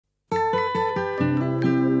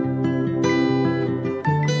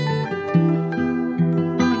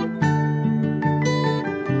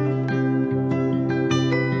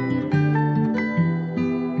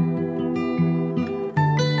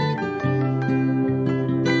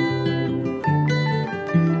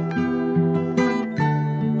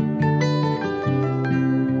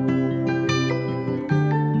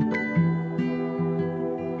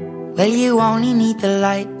Well, you only need the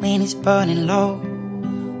light when it's burning low.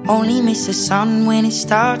 Only miss the sun when it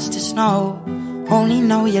starts to snow. Only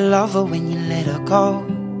know you love her when you let her go.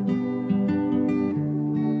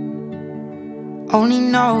 Only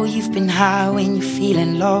know you've been high when you're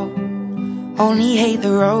feeling low. Only hate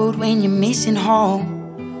the road when you're missing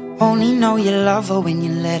home. Only know you love her when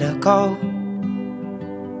you let her go.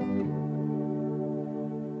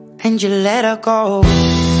 And you let her go.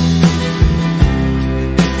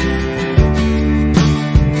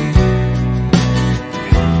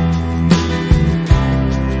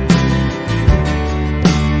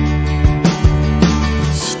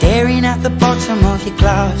 Staring at the bottom of your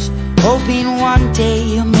glass, hoping one day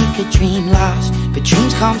you'll make a dream last. But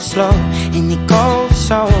dreams come slow and they go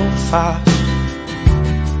so fast.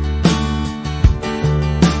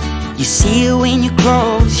 You see it when you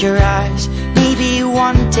close your eyes. Maybe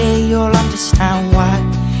one day you'll understand why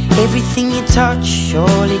everything you touch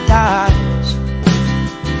surely dies.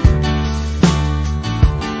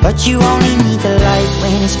 But you only need the light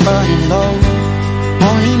when it's burning low.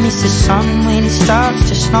 Only miss the sun when it starts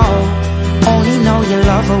to snow. Only know you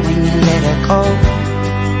love her when you let her go.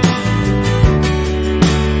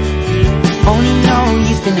 Only know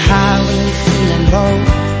you've been high when you're feeling low.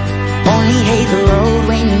 Only hate the road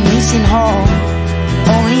when you're missing home.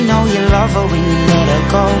 Only know you love her when you let her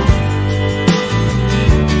go.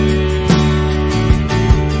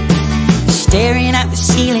 Staring at the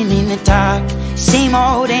ceiling in the dark, same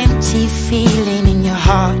old empty feeling in your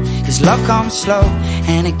heart. Cause love comes slow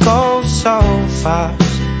and it goes so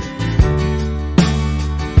fast.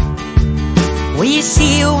 Well, you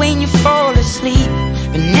see it when you fall asleep,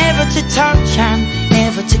 but never to touch and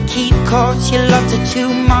never to keep. Cause you loved her too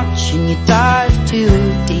much and you dive too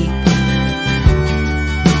deep.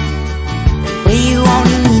 Well, you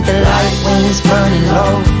only need the light when it's burning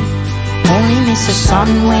low. Only miss the sun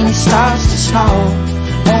when it starts to snow.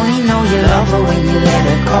 Only know you love her when you let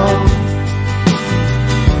her go.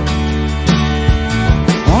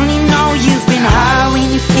 Only know you've been high when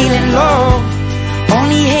you're feeling low.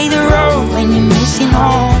 Only hate the road when you're missing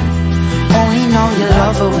home. Only know you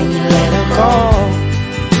love her when you let her go.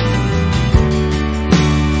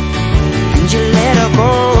 And you let her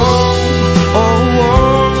go. Oh, oh,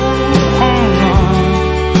 oh, oh.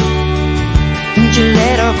 And you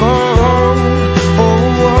let her go. Oh,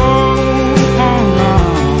 oh, oh, oh.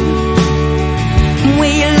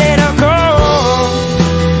 Will you let her go?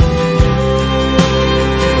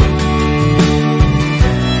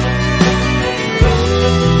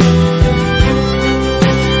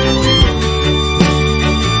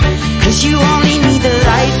 You only need the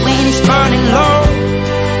light when it's burning low.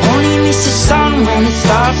 Only miss the sun when it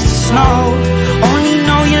starts to snow. Only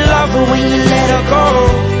know you love her when you let her go.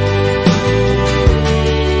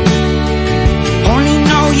 Only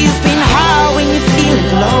know you've been high when you're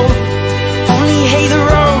feeling low. Only hate the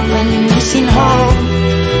road when you're missing home.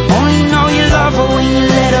 Only know you love her when you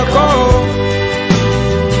let her go.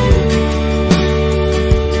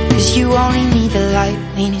 Cause you only need the light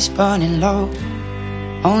when it's burning low.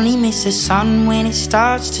 Only miss the sun when it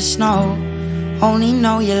starts to snow. Only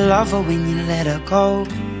know you love her when you let her go.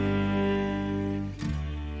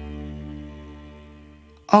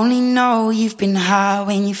 Only know you've been high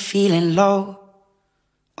when you're feeling low.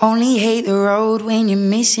 Only hate the road when you're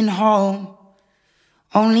missing home.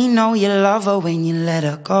 Only know you love her when you let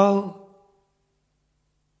her go.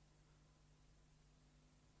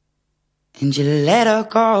 And you let her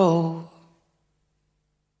go.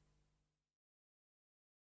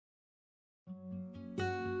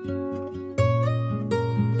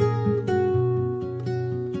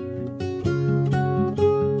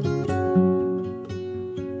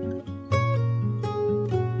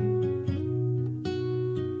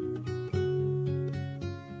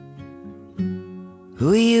 Who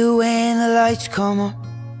are you when the lights come up,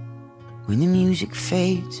 when the music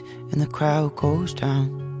fades and the crowd goes down?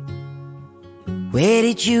 Where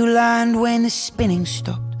did you land when the spinning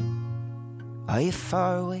stopped? Are you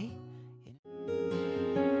far away?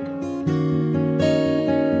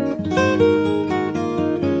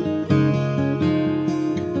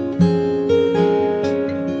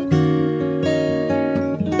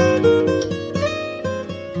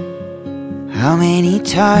 How many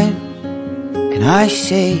times can I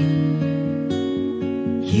say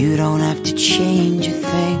you don't have to change a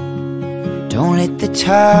thing? Don't let the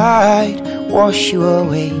tide wash you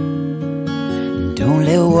away, and don't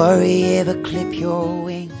let worry ever clip your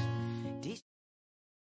wings.